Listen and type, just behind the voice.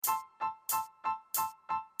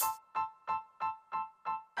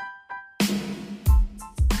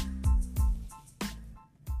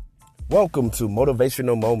Welcome to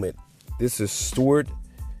Motivational Moment. This is Stuart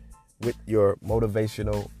with your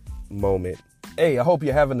Motivational Moment. Hey, I hope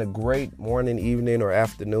you're having a great morning, evening, or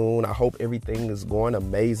afternoon. I hope everything is going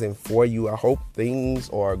amazing for you. I hope things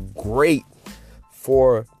are great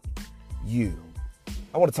for you.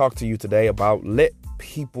 I want to talk to you today about let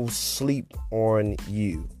people sleep on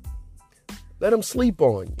you. Let them sleep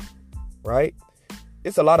on you, right?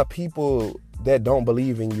 It's a lot of people that don't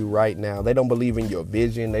believe in you right now. They don't believe in your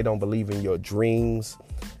vision. They don't believe in your dreams.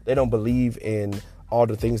 They don't believe in all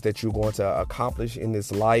the things that you're going to accomplish in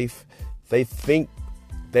this life. They think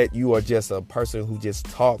that you are just a person who just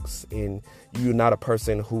talks and you're not a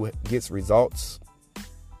person who gets results.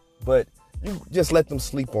 But you just let them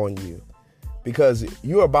sleep on you because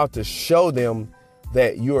you're about to show them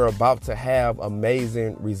that you're about to have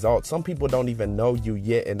amazing results. Some people don't even know you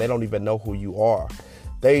yet, and they don't even know who you are.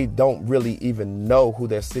 They don't really even know who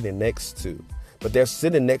they're sitting next to, but they're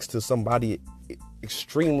sitting next to somebody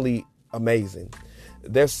extremely amazing.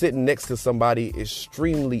 They're sitting next to somebody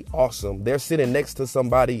extremely awesome. They're sitting next to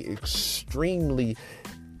somebody extremely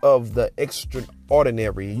of the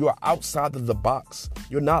extraordinary. You are outside of the box.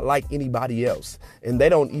 You're not like anybody else. And they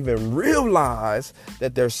don't even realize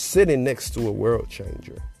that they're sitting next to a world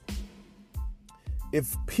changer.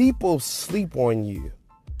 If people sleep on you,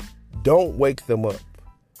 don't wake them up.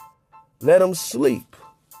 Let them sleep.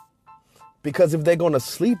 Because if they're going to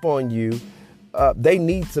sleep on you, they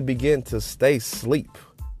need to begin to stay asleep,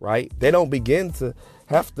 right? They don't begin to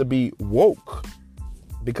have to be woke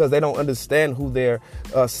because they don't understand who they're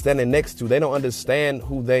standing next to. They don't understand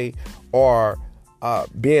who they are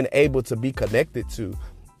being able to be connected to.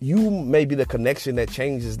 You may be the connection that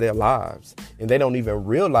changes their lives, and they don't even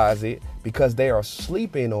realize it because they are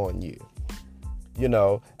sleeping on you. You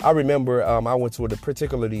know, I remember I went to a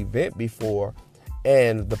particular event before,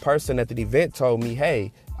 and the person at the event told me,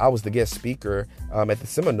 hey, I was the guest speaker at the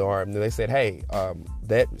seminar. And they said, hey,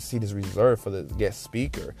 that seat is reserved for the guest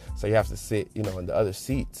speaker. So you have to sit, in the other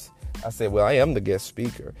seats. I said, well, I am the guest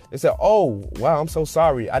speaker. They said, oh, wow, I'm so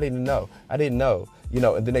sorry. I didn't know. And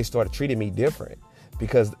then they started treating me different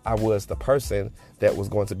because I was the person that was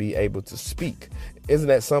going to be able to speak. Isn't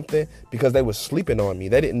that something? Because they were sleeping on me.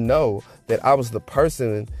 They didn't know that I was the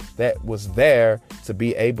person that was there to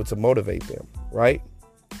be able to motivate them, right?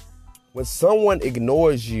 When someone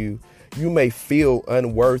ignores you, you may feel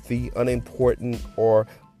unworthy, unimportant, or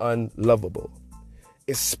unlovable,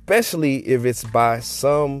 especially if it's by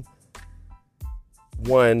someone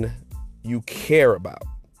you care about,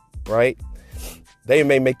 right? They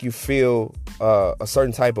may make you feel a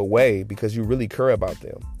certain type of way because you really care about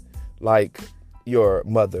them, like your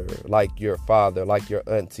mother, like your father, like your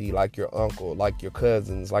auntie, like your uncle, like your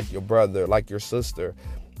cousins, like your brother, like your sister.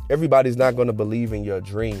 Everybody's not going to believe in your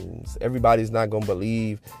dreams. Everybody's not going to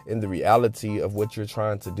believe in the reality of what you're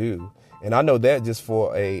trying to do. And I know that just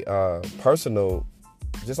for on a personal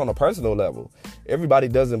level. Everybody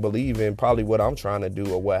doesn't believe in probably what I'm trying to do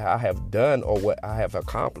or what I have done or what I have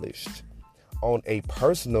accomplished on a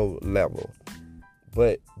personal level.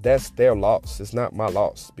 But that's their loss. It's not my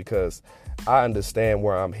loss because I understand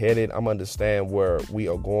where I'm headed. I understand where we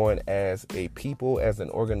are going as a people, as an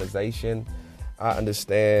organization. I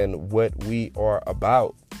understand what we are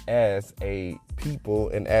about as a people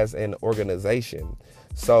and as an organization.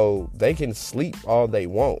 So they can sleep all they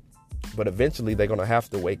want, but eventually they're going to have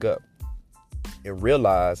to wake up and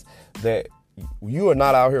realize that you are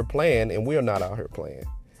not out here playing and we're not out here playing,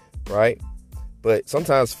 right? But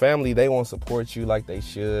sometimes family, they won't support you like they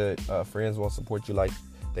should. Friends won't support you like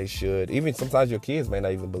they should. Even sometimes your kids may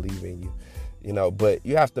not even believe in you, but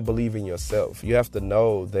you have to believe in yourself. You have to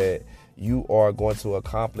know that you are going to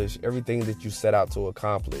accomplish everything that you set out to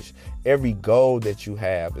accomplish. Every goal that you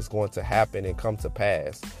have is going to happen and come to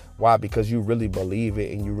pass. Why? Because you really believe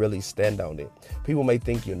it and you really stand on it. People may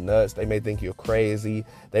think you're nuts. They may think you're crazy.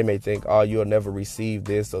 They may think, oh, you'll never receive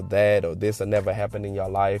this or that, or this will never happen in your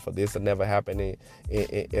life, or this will never happen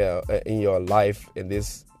in your life in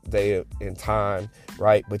this day and time,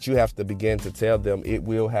 right? But you have to begin to tell them it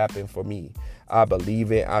will happen for me. I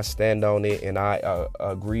believe it. I stand on it, and I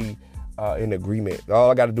agree in agreement.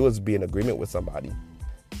 All I got to do is be in agreement with somebody,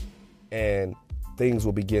 and things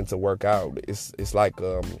will begin to work out. It's like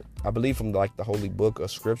I believe from like the holy book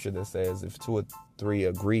of scripture that says if 2 or 3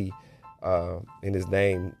 agree in his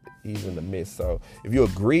name, he's in the midst. So if you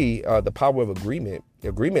agree, the power of agreement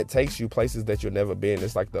takes you places that you've never been.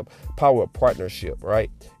 It's like the power of partnership,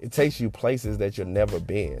 right? It takes you places that you've never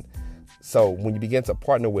been. So when you begin to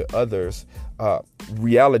partner with others,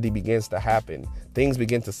 reality begins to happen. Things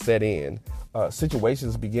begin to set in.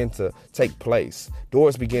 situations begin to take place.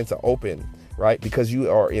 Doors begin to open, right? Because you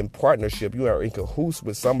are in partnership, you are in cahoots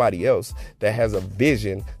with somebody else that has a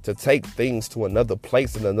vision to take things to another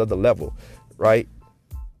place and another level, right?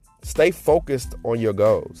 Stay focused on your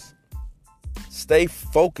goals. Stay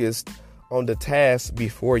focused on the task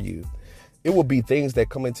before you. It will be things that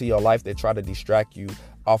come into your life that try to distract you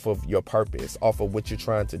off of your purpose, off of what you're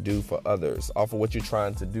trying to do for others, off of what you're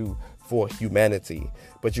trying to do for humanity.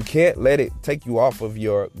 But you can't let it take you off of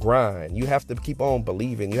your grind. You have to keep on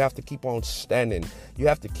believing. You have to keep on standing. You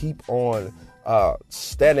have to keep on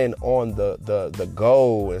standing on the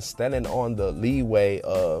goal and standing on the leeway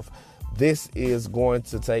of this is going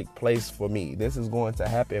to take place for me. This is going to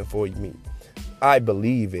happen for me. I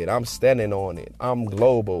believe it. I'm standing on it. I'm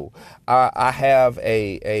global. I have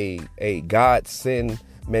a God-sent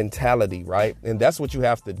mentality, right? And that's what you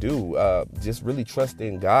have to do. Just really trust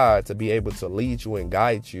in God to be able to lead you and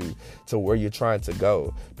guide you to where you're trying to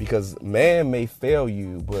go. Because man may fail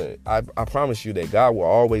you, but I promise you that God will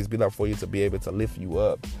always be there for you to be able to lift you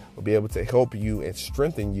up, will be able to help you and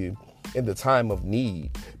strengthen you in the time of need.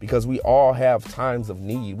 Because we all have times of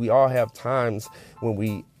need. We all have times when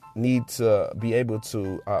we need to be able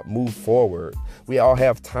to move forward. We all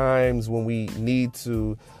have times when we need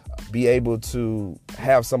to be able to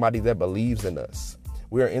have somebody that believes in us.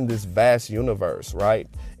 We're in this vast universe, right?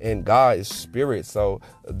 And God is spirit, so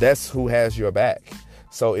that's who has your back.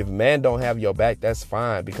 So if man don't have your back, that's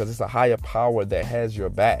fine, because it's a higher power that has your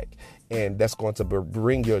back, and that's going to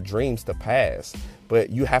bring your dreams to pass. But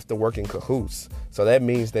you have to work in cahoots. So that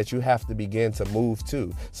means that you have to begin to move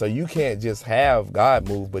too. So you can't just have God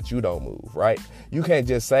move, but you don't move, right? You can't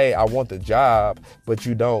just say, I want the job, but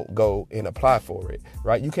you don't go and apply for it,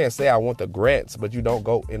 right? You can't say, I want the grants, but you don't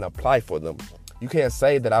go and apply for them. You can't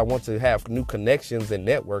say that I want to have new connections and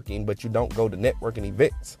networking, but you don't go to networking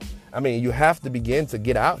events. I mean, you have to begin to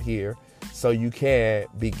get out here so you can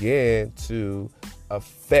begin to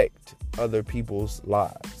affect other people's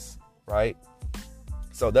lives, right?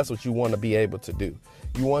 So that's what you want to be able to do.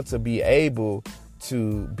 You want to be able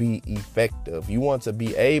to be effective. You want to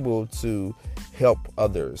be able to help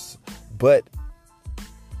others. But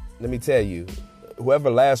let me tell you,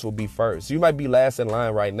 whoever last will be first. You might be last in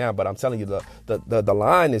line right now, but I'm telling you, the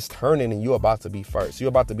line is turning and you're about to be first. You're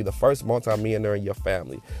about to be the first multimillionaire in your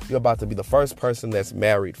family. You're about to be the first person that's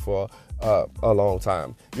married for a long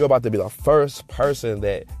time. You're about to be the first person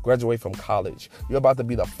that graduate from college. You're about to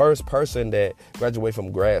be the first person that graduate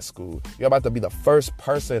from grad school. You're about to be the first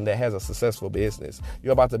person that has a successful business.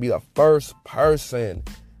 You're about to be the first person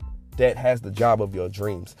that has the job of your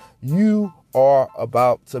dreams. You are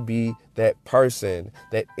about to be that person,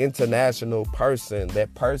 that international person,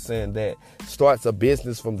 that person that starts a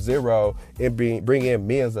business from zero and bring in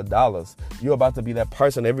millions of dollars. You're about to be that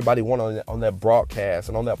person everybody want on that broadcast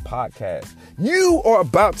and on that podcast. You are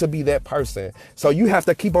about to be that person. So you have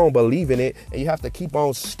to keep on believing it, and you have to keep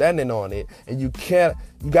on standing on it. And you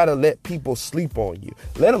got to let people sleep on you.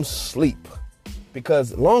 Let them sleep,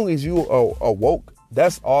 because long as you are awoke,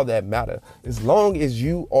 that's all that matters. As long as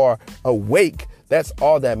you are awake, that's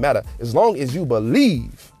all that matters. As long as you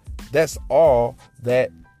believe, that's all that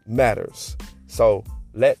matters. So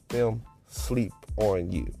let them sleep on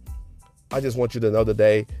you. I just want you to know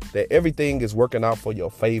today that everything is working out for your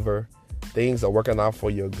favor. Things are working out for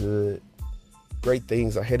your good. Great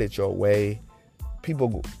things are headed your way.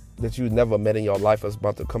 People that you never met in your life is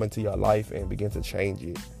about to come into your life and begin to change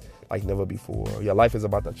it like never before. Your life is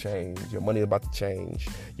about to change. Your money is about to change.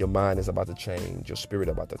 Your mind is about to change. Your spirit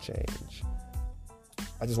is about to change.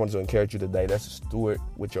 I just wanted to encourage you today. That's Stuart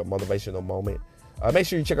with your motivational moment. Make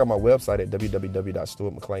sure you check out my website at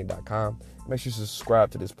www.stuartmcclain.com. Make sure you subscribe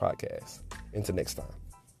to this podcast. Until next time,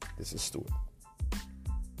 this is Stuart.